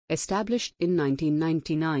Established in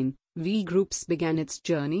 1999, V Groups began its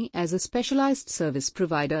journey as a specialized service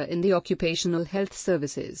provider in the Occupational Health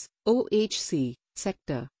Services (OHC)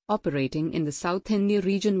 sector, operating in the South India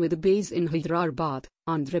region with a base in Hyderabad,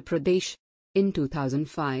 Andhra Pradesh. In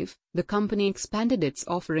 2005, the company expanded its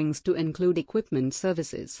offerings to include equipment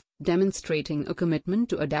services, demonstrating a commitment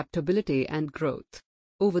to adaptability and growth.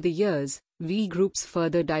 Over the years, V Groups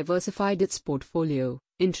further diversified its portfolio,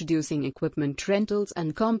 introducing equipment rentals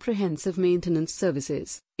and comprehensive maintenance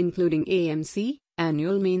services, including AMC,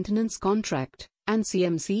 Annual Maintenance Contract, and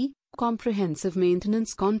CMC, Comprehensive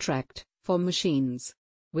Maintenance Contract, for machines.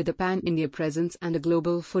 With a pan-India presence and a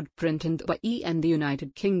global footprint in Dubai and the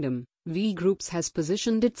United Kingdom, V Groups has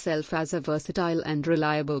positioned itself as a versatile and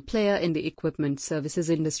reliable player in the equipment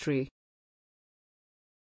services industry.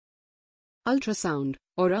 Ultrasound,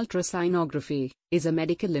 or ultrasonography, is a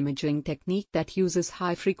medical imaging technique that uses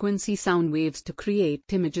high-frequency sound waves to create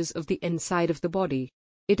images of the inside of the body.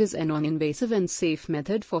 It is a non-invasive and safe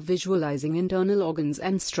method for visualizing internal organs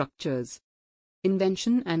and structures.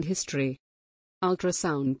 Invention and history.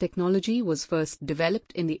 Ultrasound technology was first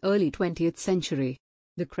developed in the early 20th century.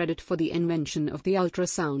 The credit for the invention of the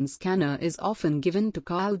ultrasound scanner is often given to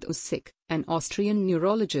Karl Dussik, an Austrian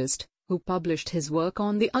neurologist, who published his work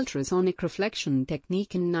on the ultrasonic reflection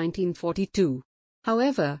technique in 1942.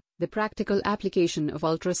 However, the practical application of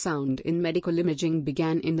ultrasound in medical imaging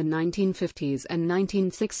began in the 1950s and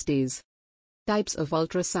 1960s. Types of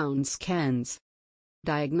ultrasound scans.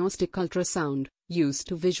 Diagnostic ultrasound, used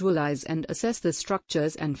to visualize and assess the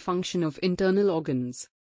structures and function of internal organs.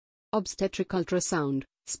 Obstetric ultrasound,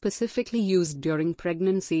 specifically used during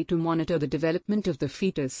pregnancy to monitor the development of the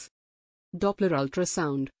fetus. Doppler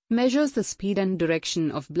ultrasound, measures the speed and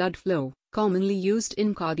direction of blood flow, commonly used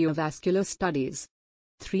in cardiovascular studies.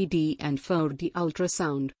 3D and 4D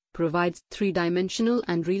ultrasound, provides three-dimensional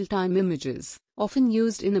and real-time images, often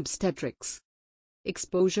used in obstetrics.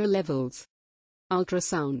 Exposure levels.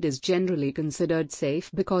 Ultrasound is generally considered safe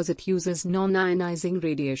because it uses non-ionizing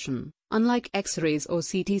radiation, unlike X-rays or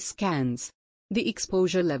CT scans. The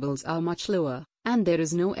exposure levels are much lower, and there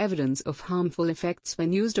is no evidence of harmful effects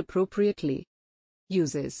when used appropriately.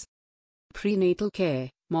 Uses. Prenatal care,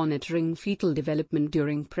 monitoring fetal development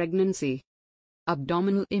during pregnancy.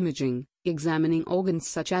 Abdominal imaging, examining organs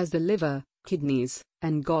such as the liver, kidneys,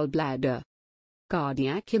 and gallbladder.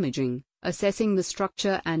 Cardiac imaging, assessing the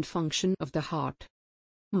structure and function of the heart.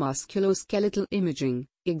 Musculoskeletal imaging,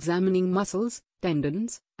 examining muscles,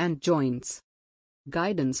 tendons, and joints.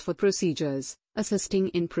 Guidance for procedures, assisting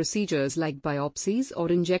in procedures like biopsies or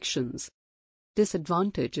injections.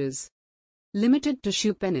 Disadvantages. Limited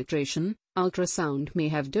tissue penetration. Ultrasound may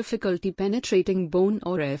have difficulty penetrating bone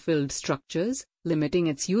or air-filled structures, limiting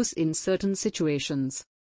its use in certain situations.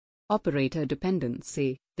 Operator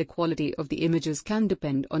dependency. The quality of the images can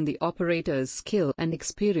depend on the operator's skill and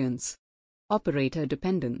experience. Operator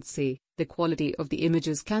dependency. The quality of the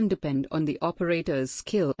images can depend on the operator's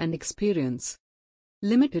skill and experience.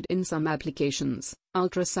 Limited in some applications,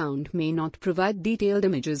 ultrasound may not provide detailed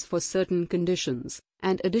images for certain conditions,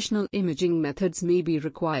 and additional imaging methods may be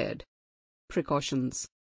required. Precautions.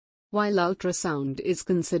 While ultrasound is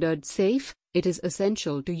considered safe, it is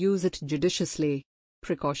essential to use it judiciously.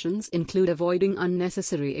 Precautions include avoiding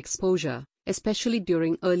unnecessary exposure, especially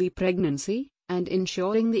during early pregnancy, and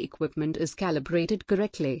ensuring the equipment is calibrated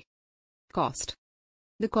correctly. Cost.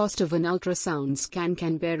 The cost of an ultrasound scan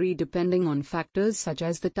can vary depending on factors such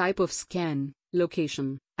as the type of scan,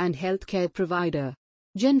 location, and healthcare provider.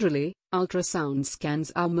 Generally, ultrasound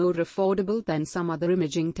scans are more affordable than some other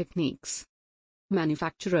imaging techniques.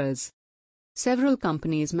 Manufacturers. Several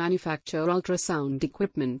companies manufacture ultrasound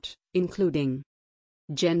equipment, including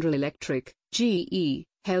General Electric, GE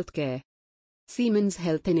Healthcare, Siemens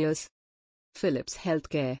Healthineers, Philips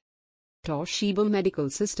Healthcare, Toshiba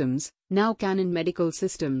Medical Systems, now Canon Medical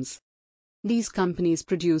Systems. These companies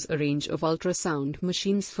produce a range of ultrasound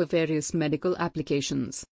machines for various medical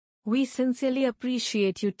applications. We sincerely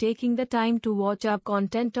appreciate you taking the time to watch our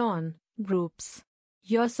content on Groups.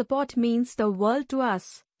 Your support means the world to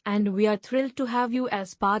us, and we are thrilled to have you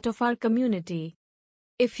as part of our community.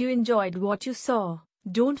 If you enjoyed what you saw,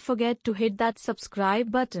 don't forget to hit that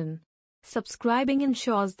subscribe button. Subscribing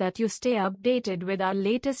ensures that you stay updated with our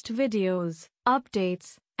latest videos,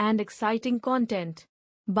 updates, and exciting content.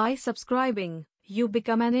 By subscribing, you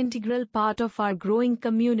become an integral part of our growing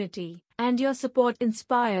community, and your support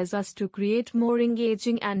inspires us to create more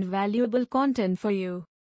engaging and valuable content for you.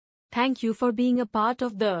 Thank you for being a part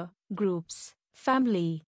of the Groups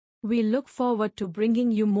family. We look forward to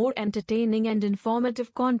bringing you more entertaining and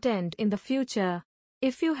informative content in the future.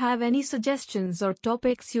 If you have any suggestions or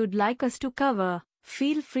topics you'd like us to cover,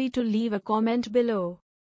 feel free to leave a comment below.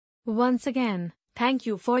 Once again, thank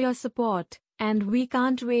you for your support, and we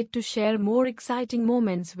can't wait to share more exciting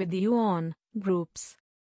moments with you on Groups.